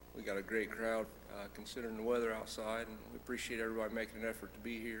We got a great crowd considering the weather outside, and we appreciate everybody making an effort to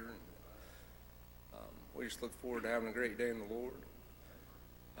be here. And we just look forward to having a great day in the Lord.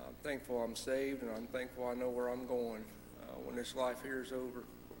 I'm thankful I'm saved, and I'm thankful I know where I'm going when this life here is over.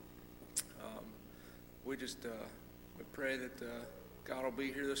 We pray that God will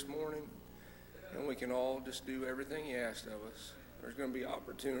be here this morning, and we can all just do everything He asked of us. There's going to be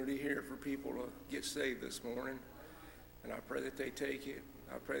opportunity here for people to get saved this morning, and I pray that they take it.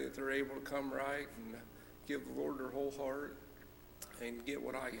 I pray that they're able to come right and give the Lord their whole heart and get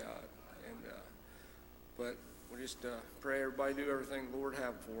what I got. But we just pray everybody do everything the Lord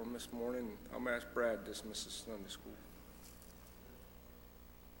have for them this morning. I'm going to ask Brad to dismiss the Sunday school.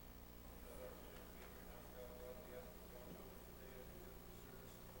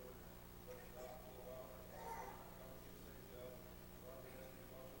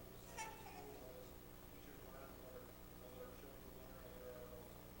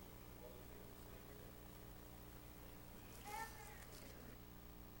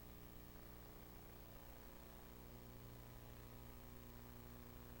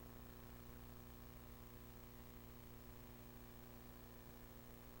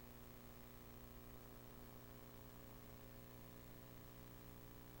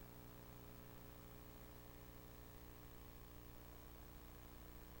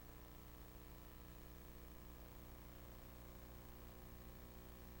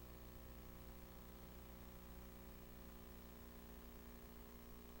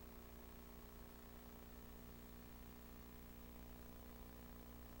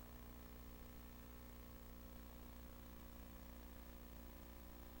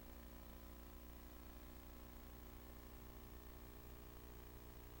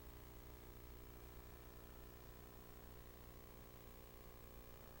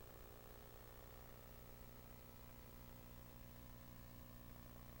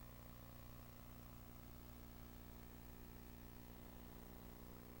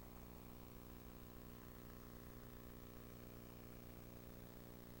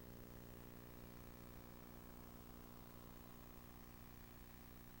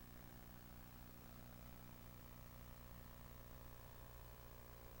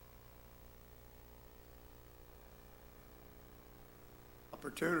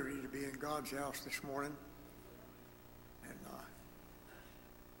 Opportunity to be in God's house this morning, and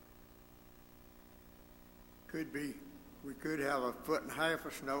we could have a foot and a half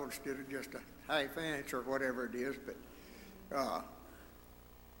of snow instead of just a half inch or whatever it is, but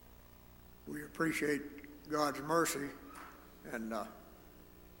we appreciate God's mercy, and I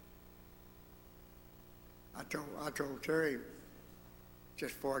told Terry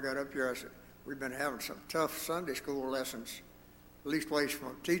just before I got up here, I said, we've been having some tough Sunday school lessons, leastways from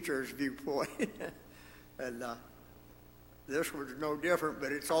a teacher's viewpoint. And this was no different,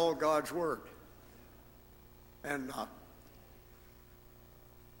 but it's all God's Word. And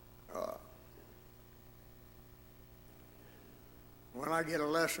when I get a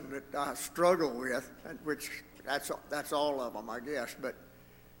lesson that I struggle with, which that's all of them, I guess, but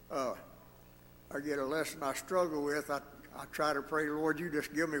I get a lesson I struggle with, I try to pray, Lord, you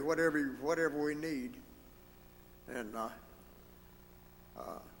just give me whatever we need. And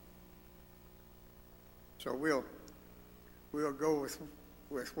so we'll go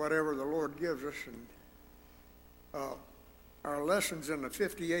with whatever the Lord gives us. And our lesson's in the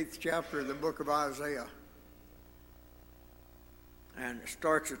 58th chapter of the book of Isaiah, and it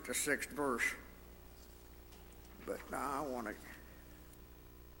starts at the 6th verse. But now I want to,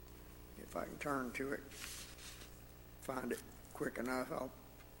 if I can turn to it, find it quick enough. I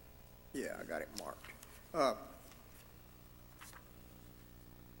got it marked.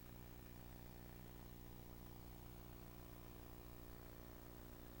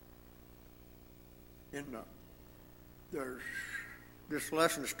 This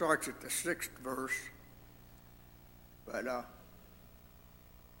lesson starts at the 6th verse, but I'm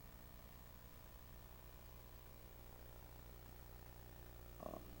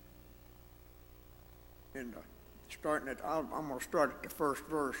going to start at the first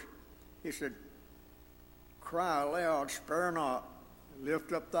verse. He said, "Cry aloud, spare not,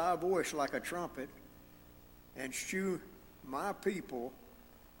 lift up thy voice like a trumpet, and shew my people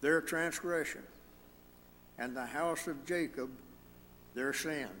their transgression, and the house of Jacob their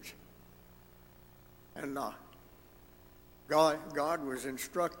sins." And God was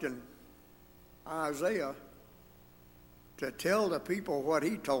instructing Isaiah to tell the people what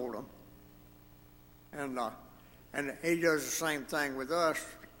he told them. And he does the same thing with us.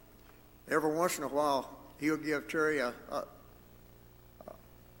 Every once in a while, he'll give Terry a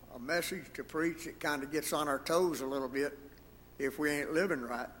message to preach that kind of gets on our toes a little bit if we ain't living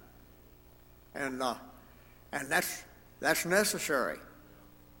right. and that's necessary.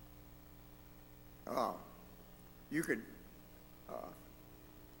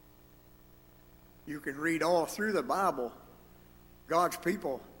 You can read all through the Bible. God's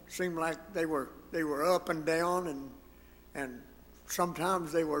people seemed like they were up and down, and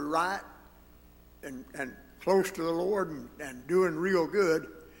sometimes they were right and close to the Lord and doing real good,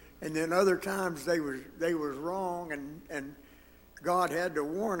 and then other times they was wrong, and God had to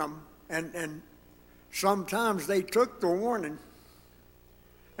warn them, and sometimes they took the warning,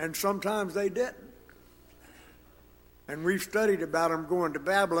 and sometimes they didn't. And we've studied about them going to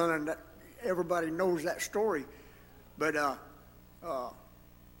Babylon, and everybody knows that story. But I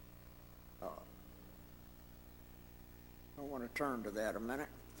want to turn to that a minute.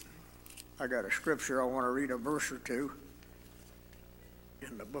 I got a scripture I want to read a verse or two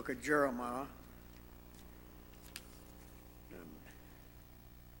in the book of Jeremiah. And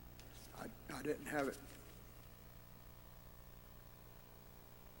I didn't have it.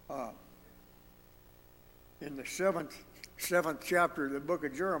 In the seventh chapter of the book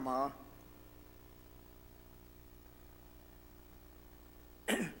of Jeremiah,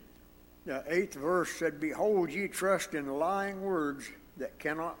 the 8th verse said, "Behold, ye trust in lying words that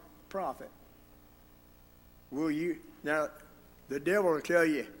cannot profit." Will you? Now, the devil will tell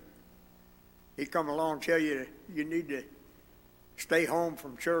you, he come along and tell you you need to stay home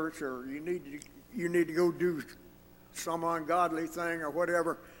from church, or you need to go do some ungodly thing or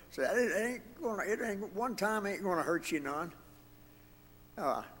whatever. So one time ain't gonna hurt you none.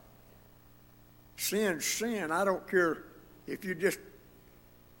 Sin's sin. I don't care if you just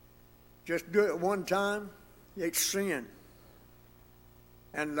do it one time, it's sin.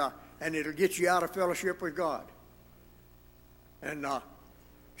 And it'll get you out of fellowship with God. And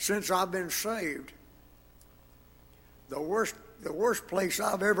since I've been saved, the worst place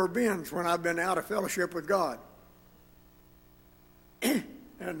I've ever been is when I've been out of fellowship with God.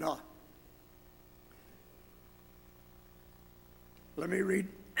 And let me read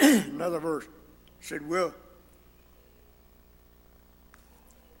another verse. It said, Will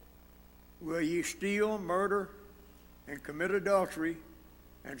ye steal, murder, and commit adultery,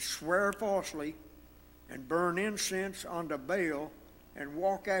 and swear falsely, and burn incense unto Baal, and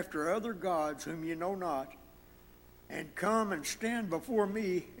walk after other gods whom ye know not, and come and stand before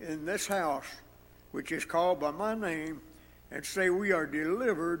me in this house, which is called by my name, and say, we are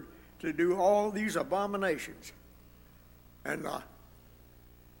delivered to do all these abominations? And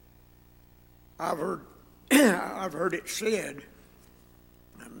I've heard it said,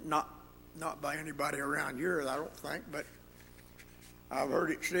 not by anybody around here, I don't think, but I've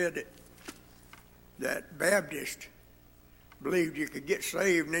heard it said that Baptists believed you could get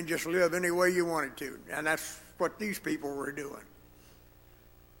saved and then just live any way you wanted to, and that's what these people were doing.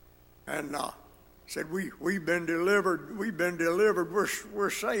 And said, we've been delivered, we're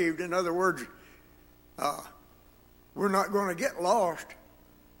saved. In other words, we're not going to get lost,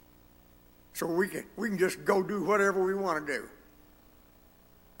 so we can just go do whatever we want to do.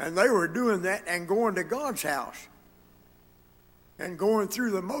 And they were doing that and going to God's house and going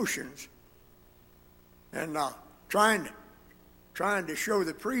through the motions and trying to show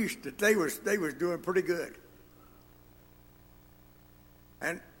the priest that they was doing pretty good.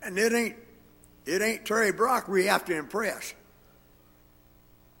 And it ain't Terry Brock we have to impress.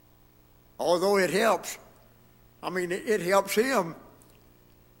 Although it helps. I mean, it helps him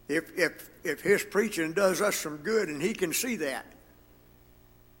if his preaching does us some good, and he can see that.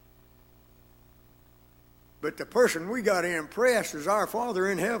 But the person we got to impress is our Father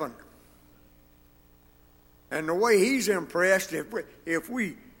in heaven. And the way he's impressed, if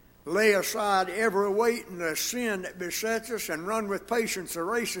we lay aside every weight and the sin that besets us and run with patience the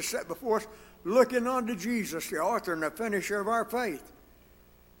race is set before us, looking unto Jesus, the author and the finisher of our faith.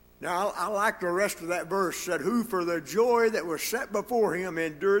 Now, I like the rest of that verse. Said, who for the joy that was set before him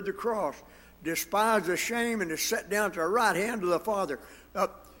endured the cross, despised the shame, and is set down to the right hand of the Father.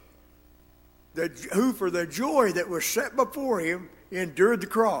 Who for the joy that was set before him endured the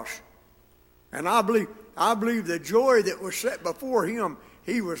cross. And I believe the joy that was set before him,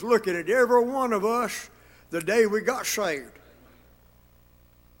 he was looking at every one of us the day we got saved.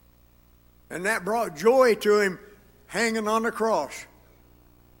 And that brought joy to him hanging on the cross.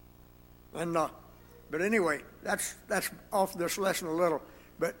 And but anyway, that's off this lesson a little.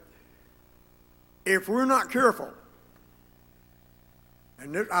 But if we're not careful,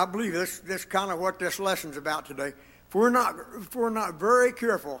 and I believe this kind of what this lesson's about today. If we're not very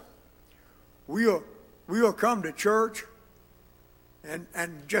careful, we'll come to church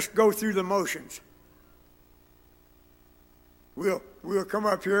and just go through the motions. We'll come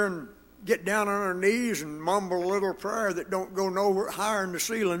up here get down on our knees and mumble a little prayer that don't go nowhere higher than the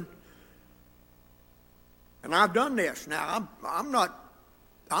ceiling. And I've done this. Now,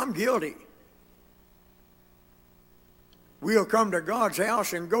 I'm guilty. We'll come to God's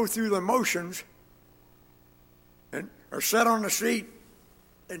house and go through the motions or sit on the seat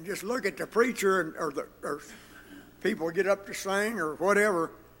and just look at the preacher or people get up to sing or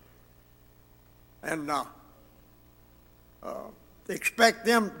whatever and expect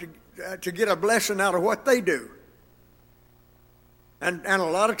them to get a blessing out of what they do. And a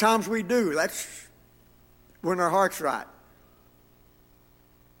lot of times we do. That's when our heart's right.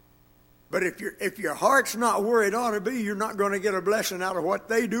 But if your heart's not where it ought to be, you're not going to get a blessing out of what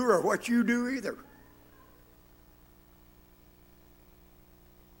they do or what you do either.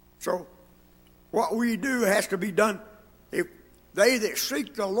 So what we do has to be done. If they that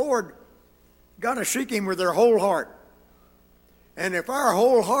seek the Lord got to seek Him with their whole heart. And if our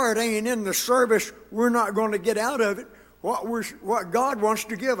whole heart ain't in the service, we're not going to get out of it what God wants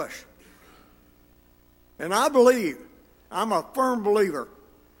to give us. And I'm a firm believer,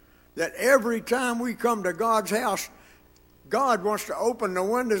 that every time we come to God's house, God wants to open the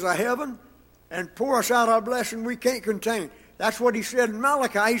windows of heaven and pour us out a blessing we can't contain. That's what He said in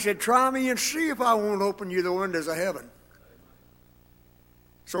Malachi. He said, try me and see if I won't open you the windows of heaven.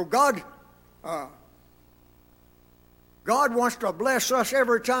 So God wants to bless us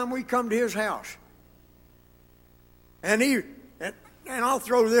every time we come to His house. And I'll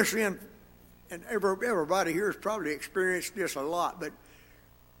throw this in, and everybody here has probably experienced this a lot,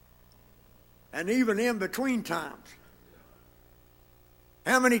 and even in between times.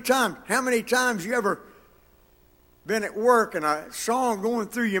 How many times you ever been at work and a song going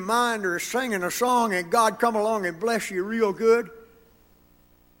through your mind or singing a song and God come along and bless you real good?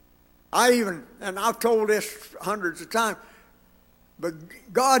 And I've told this hundreds of times, but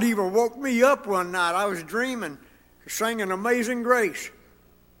God even woke me up one night. I was dreaming, singing Amazing Grace.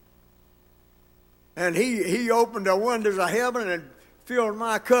 And he opened the windows of heaven and filled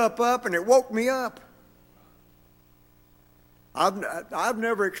my cup up, and it woke me up. I've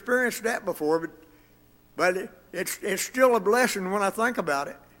never experienced that before, but it's still a blessing when I think about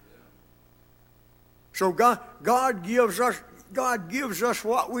it. So God gives us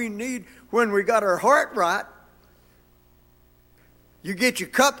what we need when we got our heart right. You get your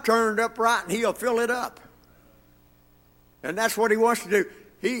cup turned up right, and He'll fill it up. And that's what He wants to do.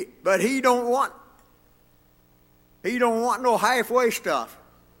 But He don't want no halfway stuff.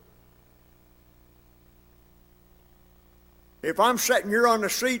 If I'm sitting here on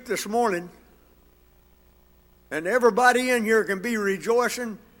the seat this morning, and everybody in here can be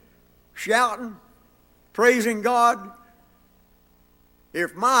rejoicing, shouting, praising God,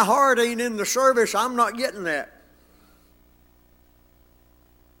 if my heart ain't in the service, I'm not getting that.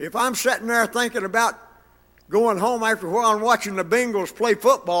 If I'm sitting there thinking about going home after a while and watching the Bengals play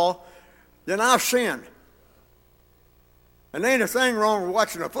football, then I've sinned. And there ain't a thing wrong with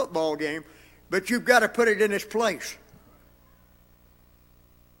watching a football game, but you've got to put it in its place.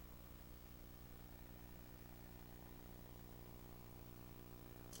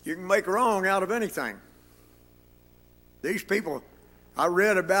 You can make wrong out of anything. These people I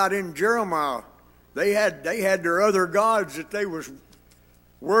read about in Jeremiah, they had their other gods that they was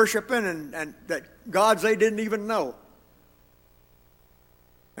worshiping and that gods they didn't even know.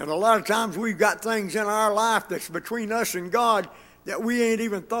 And a lot of times we've got things in our life that's between us and God that we ain't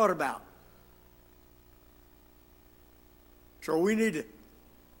even thought about. So we need to,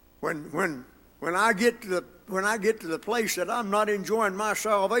 when I get to the place that I'm not enjoying my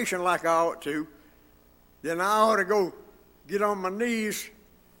salvation like I ought to, then I ought to go get on my knees,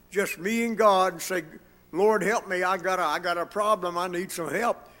 just me and God, and say, Lord, help me. I got a problem. I need some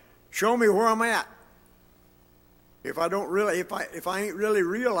help. Show me where I'm at. If I ain't really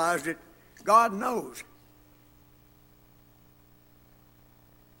realized it, God knows.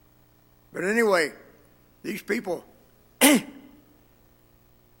 But anyway, these people, they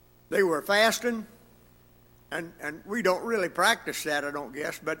were fasting, and we don't really practice that, I don't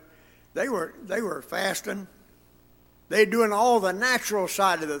guess, but they were fasting. They're doing all the natural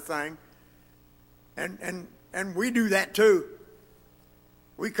side of the thing, and we do that too.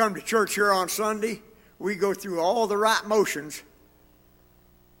 We come to church here on Sunday. We go through all the right motions.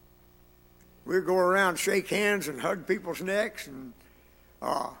 We go around, shake hands, and hug people's necks, and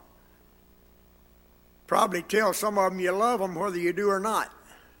probably tell some of them you love them, whether you do or not.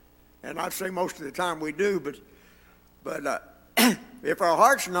 And I'd say most of the time we do, but if our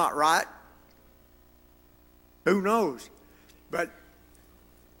heart's not right, who knows? But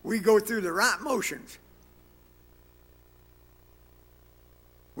we go through the right motions.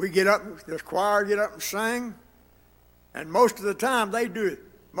 We get up, the choir get up and sing, and most of the time they do,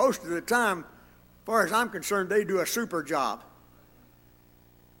 most of the time, as far as I'm concerned, they do a super job.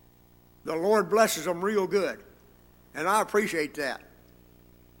 The Lord blesses them real good, and I appreciate that.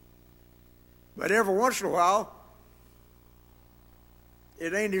 But every once in a while,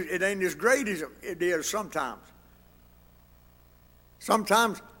 it ain't as great as it is sometimes.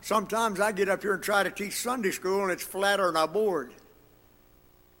 Sometimes I get up here and try to teach Sunday school, and it's flatter than I board.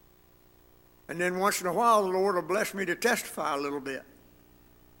 And then once in a while, the Lord will bless me to testify a little bit.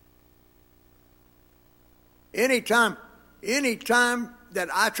 Anytime that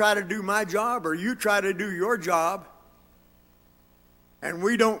I try to do my job or you try to do your job, and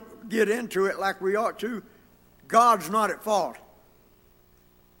we don't get into it like we ought to, God's not at fault.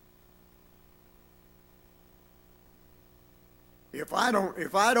 If I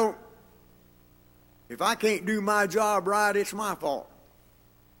can't do my job right, it's my fault.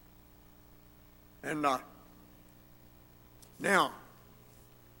 And now,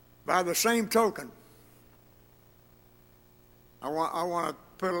 by the same token, I want to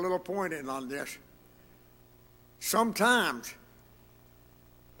put a little point in on this. Sometimes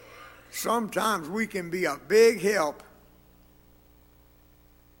we can be a big help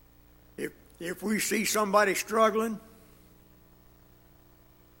if we see somebody struggling.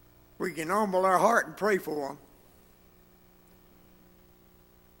 We can humble our heart and pray for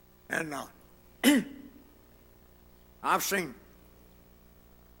them. And I've seen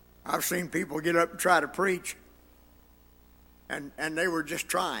people get up and try to preach, and they were just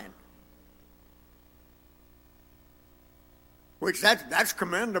trying. Which that's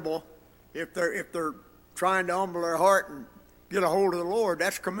commendable. If they're trying to humble their heart and get a hold of the Lord,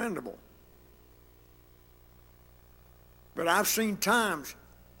 that's commendable. But I've seen times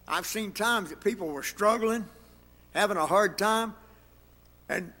that people were struggling, having a hard time,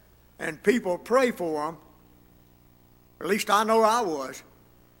 and people pray for them. At least I know I was.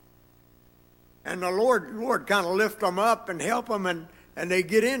 And the Lord kind of lift them up and help them, and they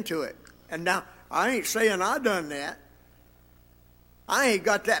get into it. And now, I ain't saying I done that. I ain't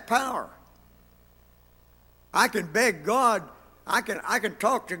got that power. I can beg God. I can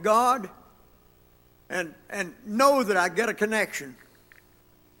talk to God and know that I get a connection.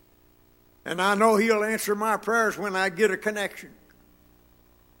 And I know He'll answer my prayers when I get a connection.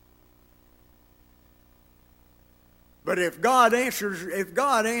 But if God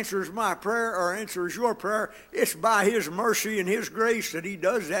answers my prayer or answers your prayer, it's by His mercy and His grace that He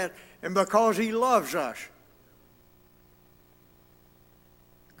does that, and because He loves us.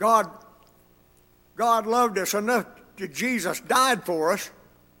 God loved us enough that Jesus died for us.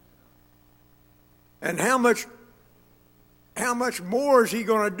 And how much more is He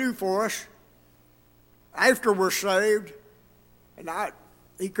going to do for us after we're saved? And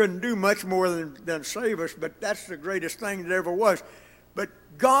He couldn't do much more than save us, but that's the greatest thing that ever was. But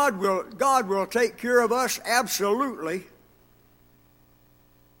God will take care of us absolutely.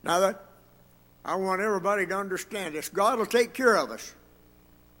 Now I want everybody to understand this. God will take care of us.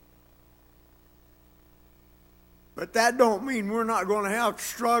 But that don't mean we're not going to have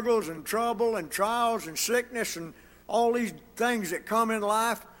struggles and trouble and trials and sickness and all these things that come in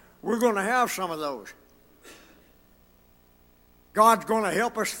life. We're going to have some of those. God's going to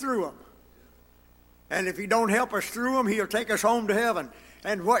help us through them. And if He don't help us through them, He'll take us home to heaven.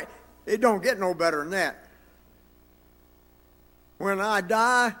 And it don't get no better than that. When I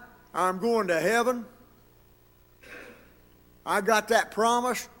die, I'm going to heaven. I got that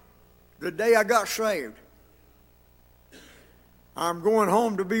promise the day I got saved. I'm going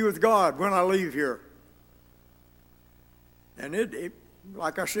home to be with God when I leave here. And it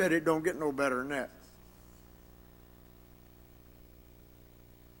like I said, it don't get no better than that.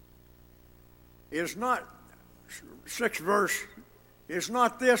 Is not, 6th verse, is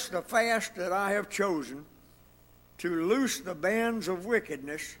not this the fast that I have chosen, to loose the bands of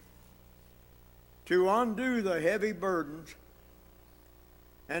wickedness, to undo the heavy burdens,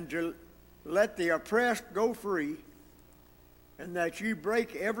 and to let the oppressed go free, and that you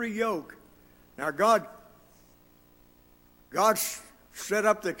break every yoke. Now God set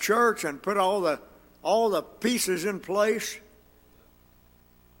up the church and put all the pieces in place,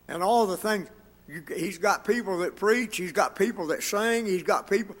 and all the things. He's got people that preach. He's got people that sing. He's got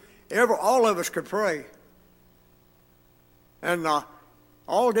people. All of us could pray. And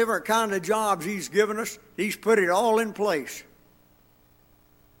all different kind of jobs He's given us. He's put it all in place.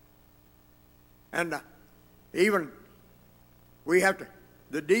 And even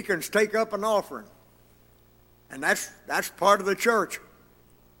the deacons take up an offering, and that's part of the church.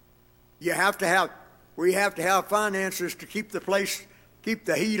 We have to have finances to keep the place keep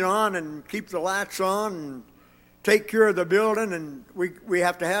the heat on and keep the lights on and take care of the building, and we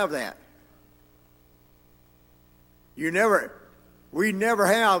have to have that. We never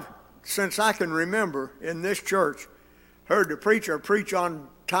have, since I can remember in this church, heard the preacher preach on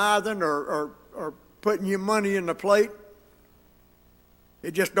tithing or putting your money in the plate.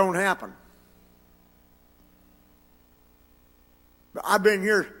 It just don't happen. But I've been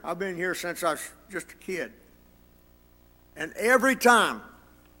here since I was just a kid. And every time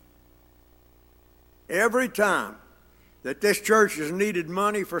that this church has needed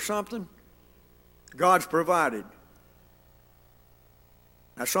money for something, God's provided.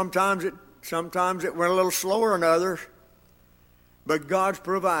 Now sometimes it went a little slower than others, but God's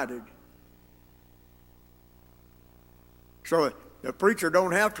provided. So the preacher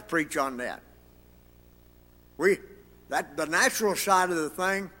don't have to preach on that. The natural side of the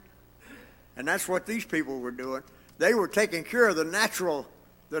thing, and that's what these people were doing. They were taking care of the natural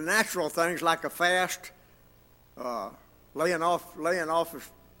things like a fast, laying off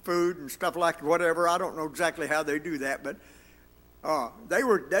of food and stuff like whatever. I don't know exactly how they do that, but they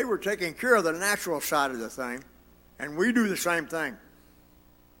were taking care of the natural side of the thing, and we do the same thing.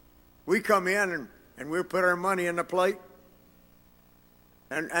 We come in and we put our money in the plate,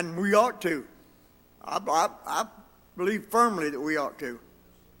 and we ought to. I believe firmly that we ought to.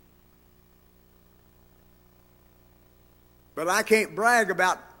 But I can't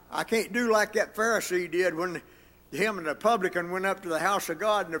I can't do like that Pharisee did when him and the publican went up to the house of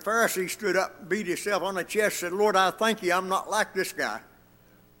God, and the Pharisee stood up and beat himself on the chest and said, Lord, I thank you I'm not like this guy.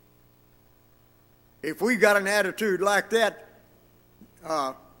 If we got an attitude like that,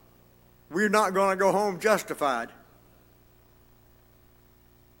 we're not going to go home justified.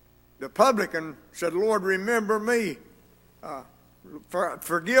 The publican said, Lord, remember me.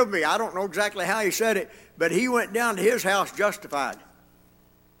 Forgive me. I don't know exactly how he said it, but he went down to his house justified.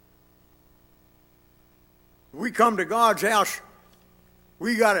 We come to God's house,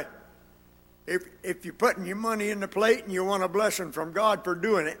 we got to, if you're putting your money in the plate and you want a blessing from God for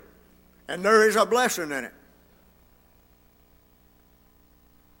doing it, and there is a blessing in it,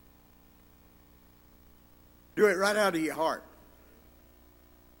 do it right out of your heart.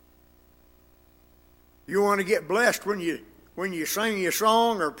 You want to get blessed when you sing your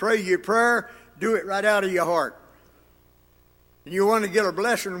song or pray your prayer, do it right out of your heart. And you want to get a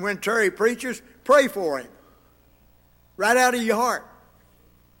blessing when Terry preaches, pray for him. Right out of your heart.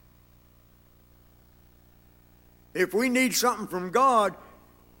 If we need something from God,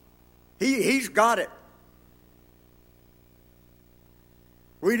 He's got it.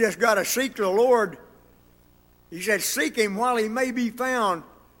 We just got to seek the Lord. He said, seek Him while He may be found.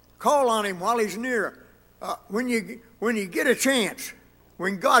 Call on Him while He's near. When you get a chance,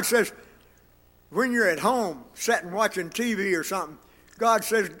 when God says, when you're at home, sitting watching TV or something, God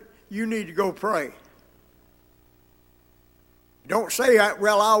says you need to go pray. Don't say,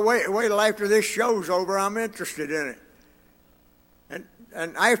 well, I'll wait till after this show's over, I'm interested in it.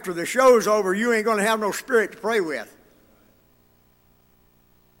 And after the show's over, you ain't going to have no spirit to pray with.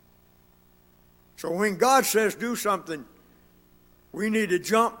 So when God says do something, we need to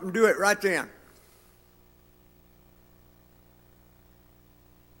jump and do it right then.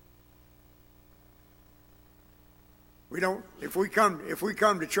 We don't. If we come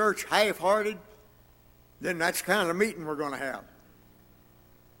to church half-hearted, then that's the kind of meeting we're going to have.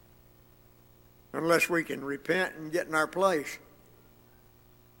 Unless we can repent and get in our place.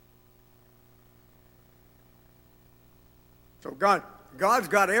 So God's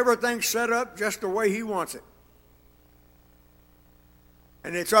got everything set up just the way He wants it.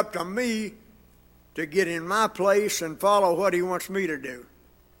 And it's up to me to get in my place and follow what He wants me to do.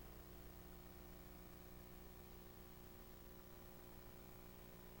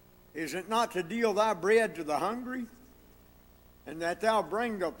 Is it not to deal thy bread to the hungry, and that thou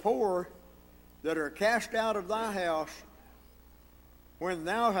bring the poor that are cast out of thy house, when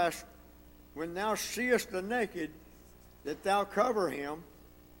thou seest the naked, that thou cover him,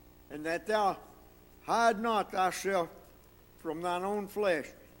 and that thou hide not thyself from thine own flesh?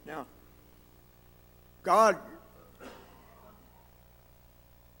 Now, God,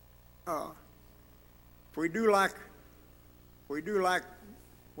 if we do like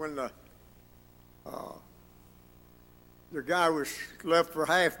when the guy was left for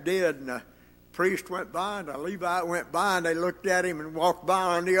half dead, and the priest went by and the Levite went by, and they looked at him and walked by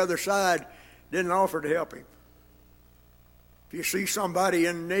on the other side, didn't offer to help him. If you see somebody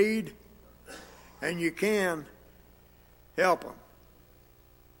in need and you can, help them.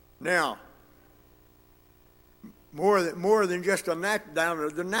 Now, more than just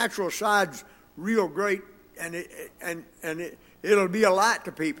the natural side's real great, and it'll be a light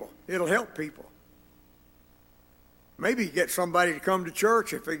to people. It'll help people. Maybe get somebody to come to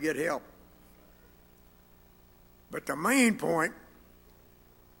church if they get help. But the main point,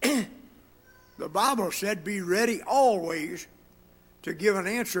 the Bible said, be ready always to give an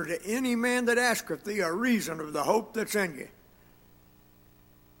answer to any man that asketh thee a reason of the hope that's in you.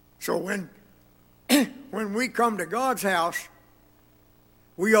 So when we come to God's house,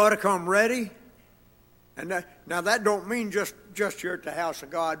 we ought to come ready. And now that don't mean just here at the house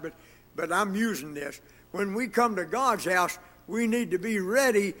of God, but I'm using this. When we come to God's house, we need to be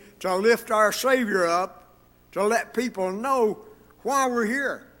ready to lift our Savior up, to let people know why we're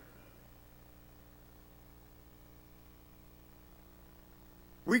here.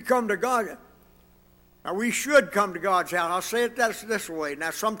 We come to God. Now, we should come to God's house. I'll say it this way.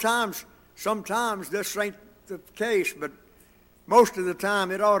 Now, sometimes this ain't the case, but most of the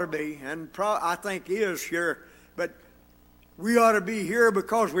time it ought to be, and I think is here. But we ought to be here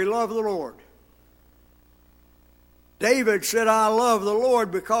because we love the Lord. David said, I love the Lord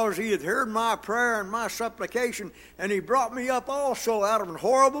because he had heard my prayer and my supplication, and he brought me up also out of an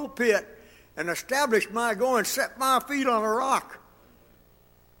horrible pit and established my going, set my feet on a rock.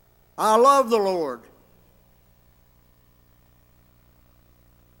 I love the Lord.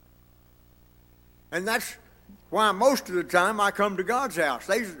 And that's why most of the time I come to God's house.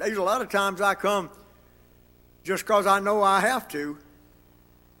 There's a lot of times I come just because I know I have to.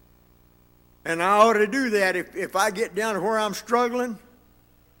 And I ought to do that if I get down to where I'm struggling.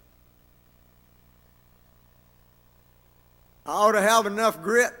 I ought to have enough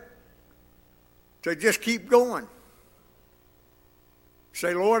grit to just keep going.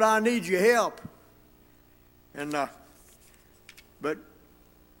 Say, Lord, I need your help. And but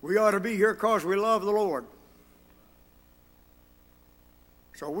we ought to be here because we love the Lord.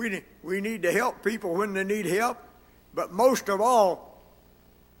 So we need to help people when they need help, but most of all,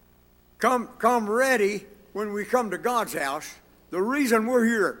 come ready when we come to God's house. The reason we're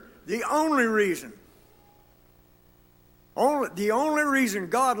here, the only reason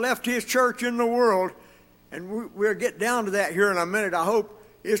God left His church in the world, and we'll get down to that here in a minute, I hope,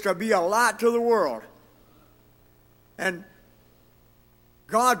 is to be a light to the world. And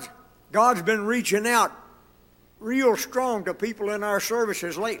God's been reaching out real strong to people in our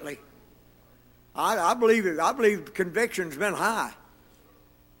services lately. I believe it. I believe the conviction's been high.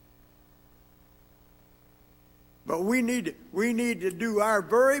 But we need to do our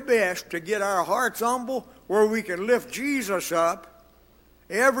very best to get our hearts humble where we can lift Jesus up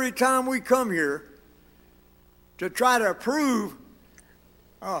every time we come here to try to prove,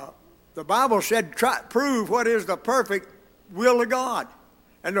 the Bible said, prove what is the perfect will of God.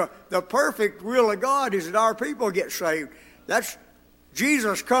 And the perfect will of God is that our people get saved. That's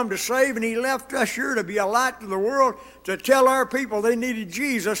Jesus come to save, and He left us here to be a light to the world, to tell our people they needed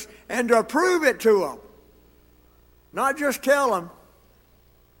Jesus and to prove it to them. Not just tell them.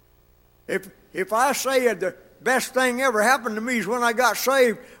 If I say the best thing ever happened to me is when I got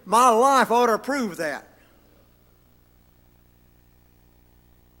saved, my life ought to prove that.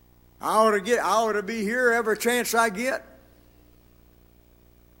 I ought to be here every chance I get.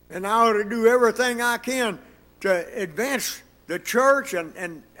 And I ought to do everything I can to advance the church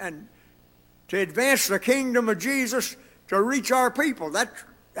and to advance the kingdom of Jesus, to reach our people.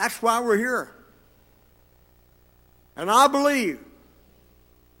 That's why we're here. And I believe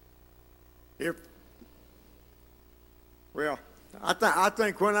I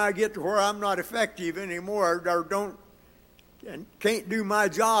think when I get to where I'm not effective anymore or don't and can't do my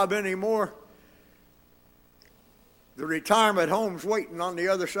job anymore, the retirement home's waiting on the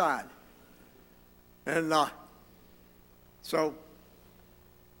other side. And but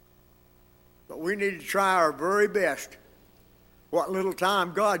we need to try our very best, what little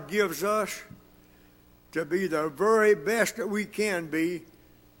time God gives us, to be the very best that we can be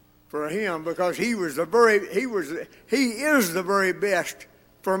for Him, because He is the very best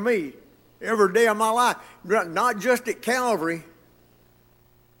for me every day of my life. Not just at Calvary.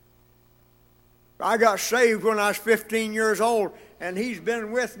 I got saved when I was 15 years old, and He's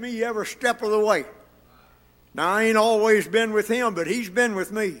been with me every step of the way. Now, I ain't always been with Him, but He's been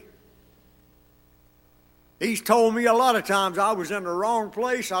with me. He's told me a lot of times I was in the wrong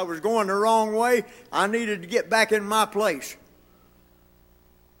place, I was going the wrong way, I needed to get back in my place.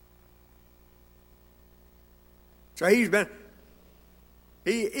 So He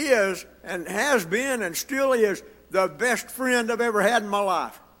is and has been and still is the best friend I've ever had in my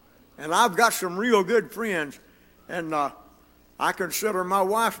life. And I've got some real good friends, and I consider my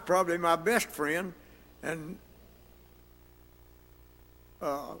wife probably my best friend, and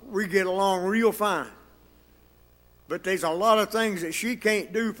we get along real fine. But there's a lot of things that she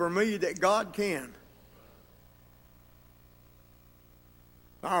can't do for me that God can.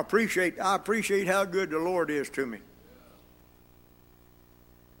 I appreciate how good the Lord is to me.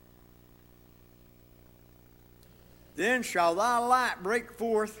 Then shall thy light break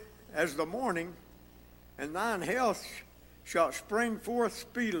forth as the morning, and thine health shall spring forth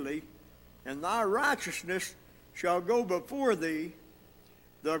speedily, and thy righteousness shall go before thee.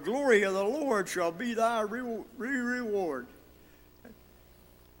 The glory of the Lord shall be thy reward.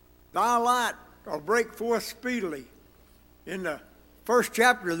 Thy light will break forth speedily. In the first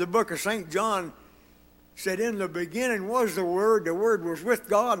chapter of the book of St. John said, in the beginning was the Word was with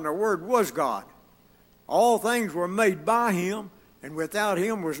God, and the Word was God. All things were made by him, and without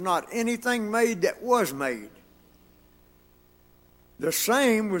him was not anything made that was made. The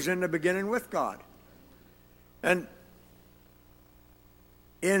same was in the beginning with God. And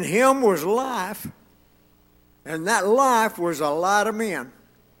in him was life, and that life was the light of men.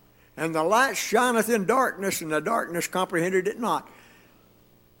 And the light shineth in darkness, and the darkness comprehended it not.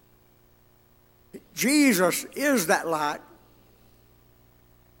 Jesus is that light.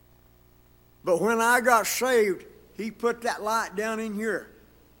 But when I got saved, he put that light down in here.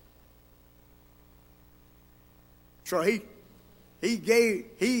 So he gave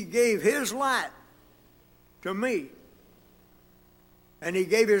his light to me. And he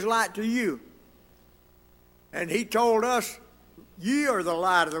gave his light to you. And he told us, ye are the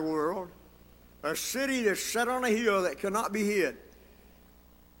light of the world, a city that's set on a hill that cannot be hid.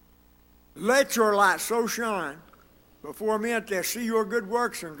 Let your light so shine before men that they see your good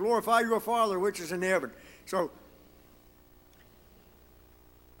works and glorify your Father which is in heaven. So,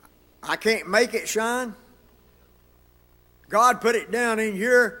 I can't make it shine. God put it down in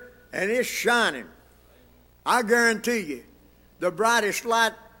here, and it's shining. I guarantee you, the brightest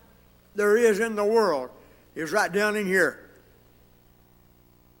light there is in the world is right down in here.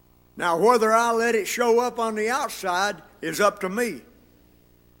 Now, whether I let it show up on the outside is up to me.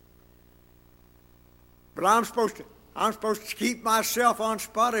 But I'm supposed to keep myself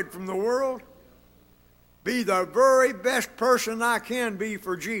unspotted from the world, be the very best person I can be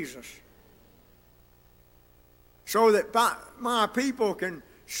for Jesus, so that my people can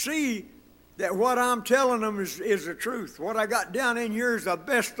see that what I'm telling them is the truth. What I got down in here is the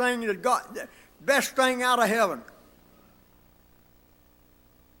best thing out of heaven.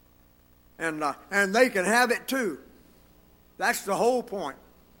 And they can have it too. That's the whole point.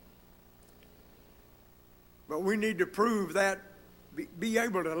 But we need to prove that, be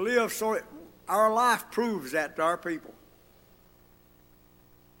able to live so our life proves that to our people.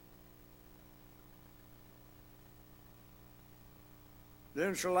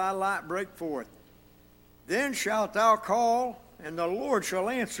 Then shall thy light break forth. Then shalt thou call, and the Lord shall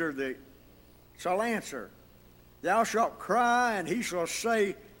answer thee. Shall answer. Thou shalt cry, and he shall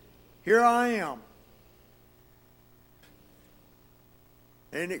say, here I am.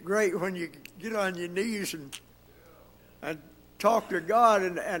 Ain't it great when you get on your knees and talk to God,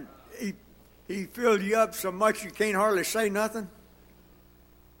 and he filled you up so much you can't hardly say nothing?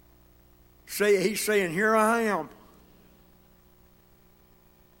 He's saying, here I am.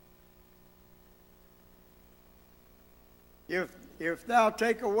 If thou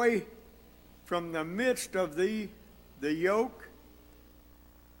take away from the midst of thee the yoke,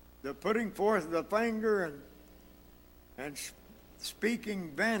 the putting forth of the finger and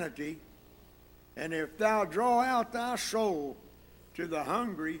speaking vanity, and if thou draw out thy soul to the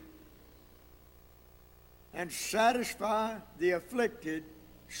hungry and satisfy the afflicted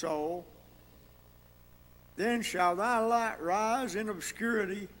soul, then shall thy light rise in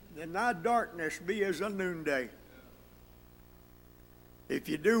obscurity, and thy darkness be as a noonday. If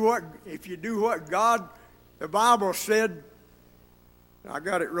you do what God, the Bible said, I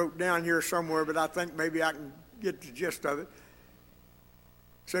got it wrote down here somewhere, but I think maybe I can get the gist of it.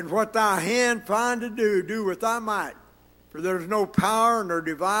 Said, what thy hand find to do, do with thy might. For there's no power nor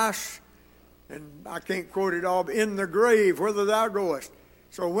device, and I can't quote it all, but in the grave, whither thou goest.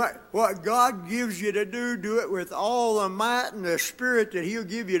 So what God gives you to do it with all the might and the spirit that he'll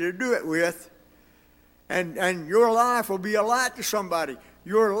give you to do it with. And your life will be a light to somebody.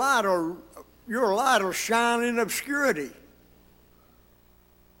 Your light will shine in obscurity.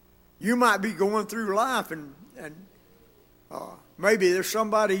 You might be going through life and maybe there's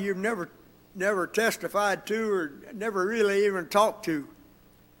somebody you've never testified to or never really even talked to.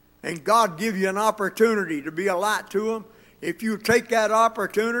 And God give you an opportunity to be a light to them. If you take that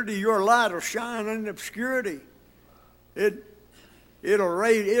opportunity, your light will shine in obscurity. It'll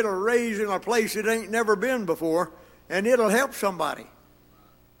raise in a place it ain't never been before, and it'll help somebody.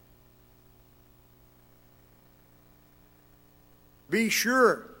 Be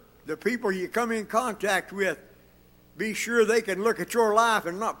sure the people you come in contact with, be sure they can look at your life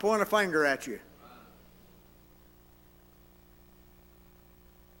and not point a finger at you.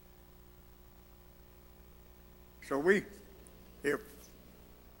 So if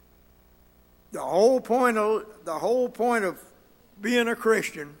the whole point of being a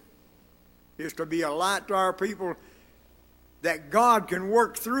Christian is to be a light to our people, that God can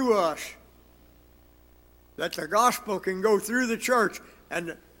work through us, that the gospel can go through the church,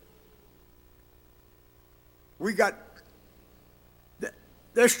 and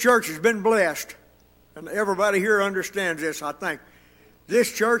this church has been blessed, and everybody here understands this, I think.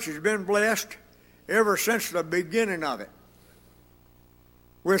 This church has been blessed ever since the beginning of it,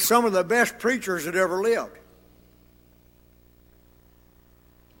 with some of the best preachers that ever lived.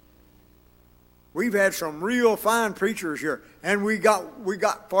 We've had some real fine preachers here, and we got,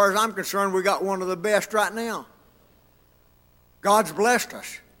 as far as I'm concerned, we got one of the best right now. God's blessed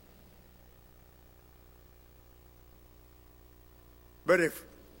us. But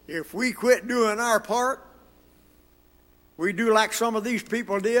if we quit doing our part, we do like some of these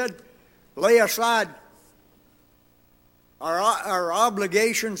people did, lay aside our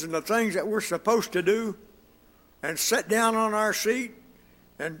obligations and the things that we're supposed to do, and sit down on our seat.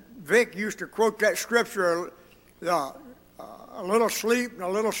 And Vic used to quote that scripture, a little sleep and a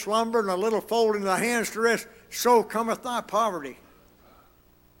little slumber and a little folding the hands to rest, so cometh thy poverty.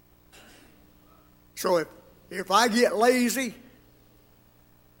 So if I get lazy,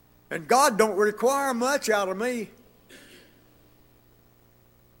 and God don't require much out of me,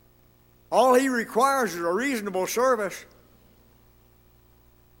 all he requires is a reasonable service.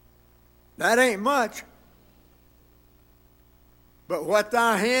 That ain't much. But what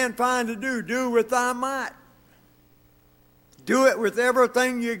thy hand find to do, do with thy might. Do it with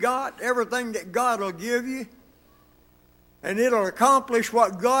everything you got, everything that God will give you, and it'll accomplish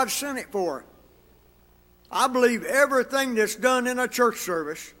what God sent it for. I believe everything that's done in a church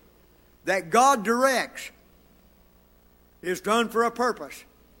service that God directs is done for a purpose.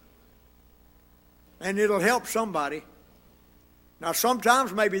 And it'll help somebody. Now,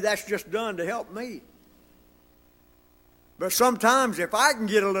 sometimes maybe that's just done to help me. But sometimes if I can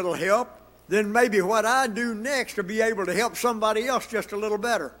get a little help, then maybe what I do next will be able to help somebody else just a little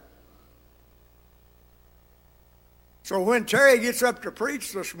better. So when Terry gets up to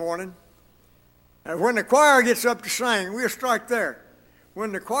preach this morning, and when the choir gets up to sing, we'll start there.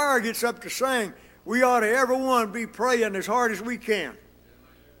 When the choir gets up to sing, we ought to everyone be praying as hard as we can.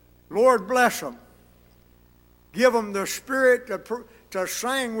 Lord, bless them. Give them the spirit to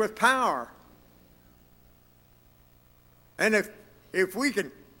sing with power. And if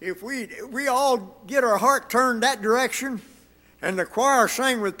we all get our heart turned that direction, and the choir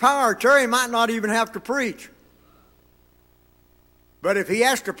sing with power, Terry might not even have to preach. But if he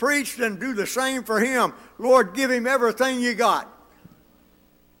has to preach, then do the same for him. Lord, give him everything you got.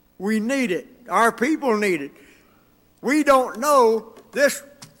 We need it. Our people need it. We don't know, this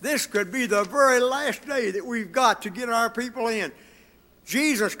could be the very last day that we've got to get our people in.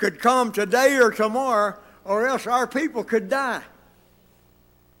 Jesus could come today or tomorrow, or else our people could die.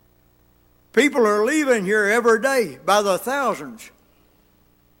 People are leaving here every day by the thousands.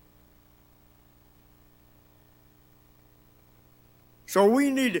 So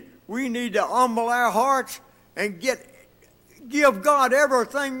we need to humble our hearts and give God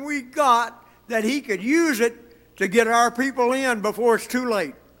everything we got, that he could use it to get our people in before it's too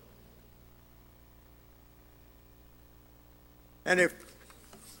late. And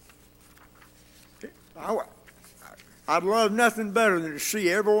I'd love nothing better than to see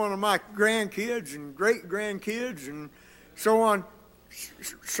every one of my grandkids and great-grandkids and so on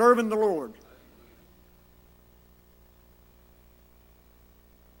serving the Lord.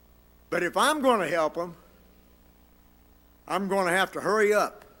 But if I'm going to help them, I'm going to have to hurry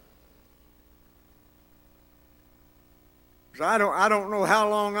up. Because I don't know how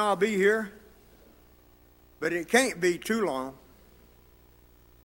long I'll be here, but it can't be too long.